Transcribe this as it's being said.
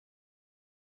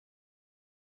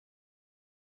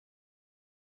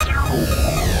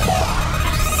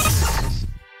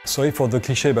Sorry for the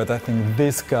cliché, but I think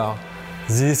this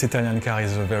Italian car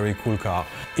is a very cool car.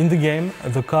 In the game,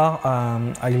 the car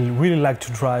I really like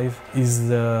to drive is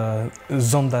the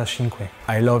Zonda Cinque.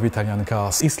 I love Italian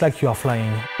cars. It's like you are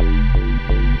flying.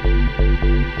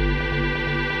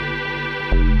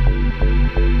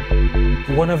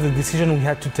 One of the decisions we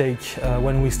had to take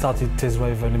when we started Test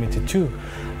Drive Unlimited 2,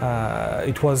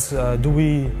 it was do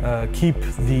we keep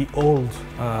the old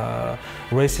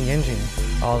racing engine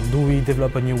or do we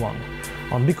develop a new one?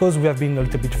 And because we have been a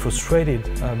little bit frustrated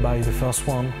by the first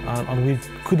one and we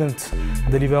couldn't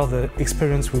deliver the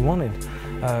experience we wanted,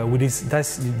 we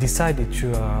decided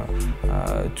to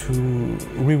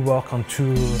rework and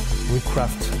to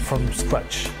recraft from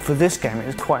scratch. For this game, it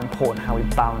was quite important how we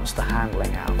balanced the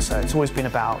handling out. So it's always been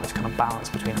about this kind of balance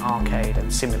between arcade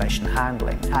and simulation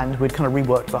handling. And we'd kind of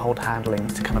reworked the whole handling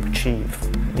to kind of achieve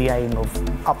the aim of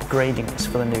upgrading this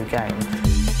for the new game.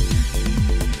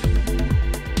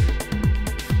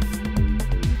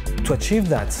 To achieve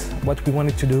that, what we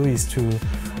wanted to do is to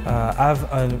have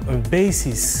a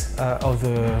basis of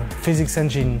the physics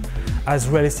engine as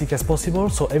realistic as possible,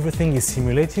 so everything is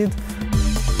simulated.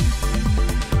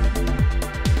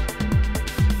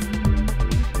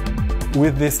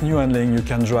 With this new handling, you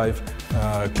can drive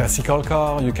classical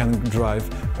car, you can drive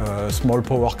small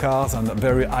power cars and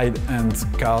very high-end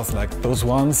cars like those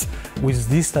ones. With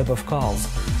this type of cars,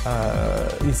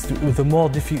 it's the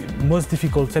most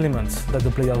difficult elements that the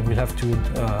player will have to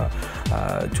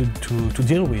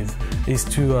deal with is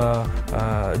to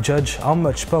judge how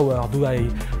much power do I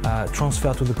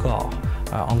transfer to the car.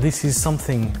 And this is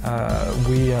something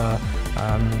we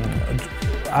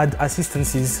add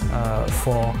assistances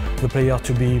for the player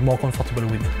to be more comfortable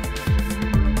with.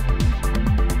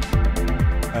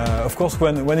 Of course,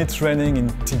 when it's raining in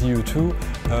TDU2,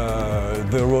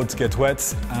 the roads get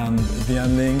wet and the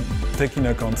handling taking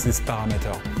account this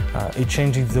parameter. It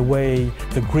changes the way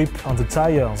the grip and the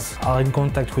tires are in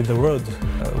contact with the road.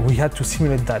 We had to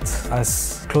simulate that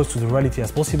as close to the reality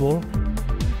as possible.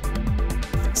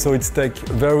 So it's take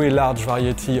very large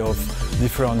variety of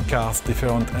different cars,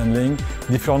 different handling,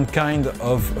 different kind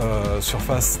of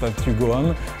surface that you go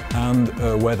on, and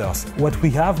weathers. What we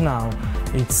have now,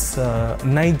 it's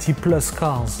 90 plus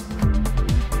cars.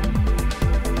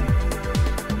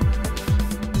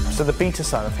 So the beta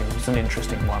side of things was an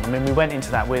interesting one. I mean, we went into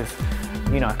that with,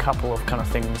 you know, a couple of kind of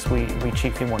things we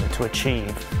chiefly wanted to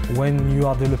achieve. When you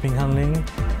are developing handling,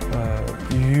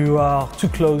 you are too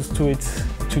close to it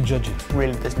to judge it.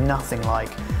 Really, there's nothing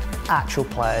like actual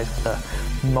players with a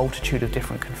multitude of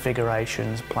different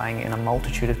configurations, playing it in a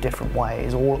multitude of different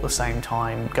ways, all at the same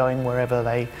time, going wherever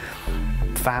they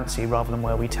fancy rather than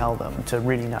where we tell them, to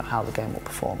really know how the game will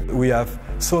perform. We have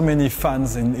so many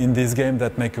fans in this game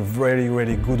that make a really,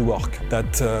 really good work,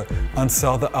 that answer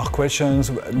our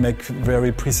questions, make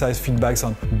very precise feedbacks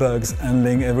on bugs,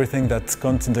 handling, everything that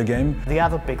counts in the game. The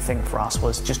other big thing for us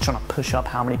was just trying to push up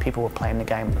how many people were playing the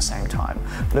game at the same time.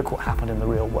 Look what happened in the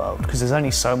real world, because there's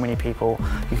only so many people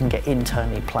you can get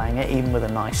internally playing it, even with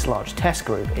a nice large test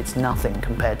group. It's nothing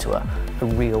compared to a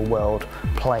real world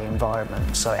play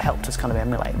environment, so it helped us kind of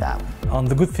emulate that. And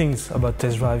the good things about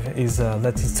Test Drive is that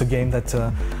it's a game that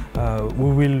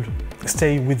we will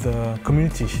stay with the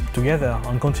community together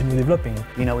and continue developing.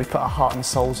 You know, we've put our heart and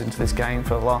souls into this game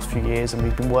for the last few years, and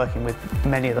we've been working with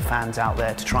many of the fans out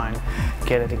there to try and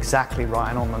get it exactly right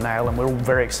and on the nail, and we're all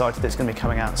very excited that it's going to be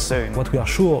coming out soon. What we are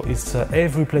sure is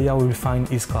every player will find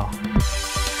his car.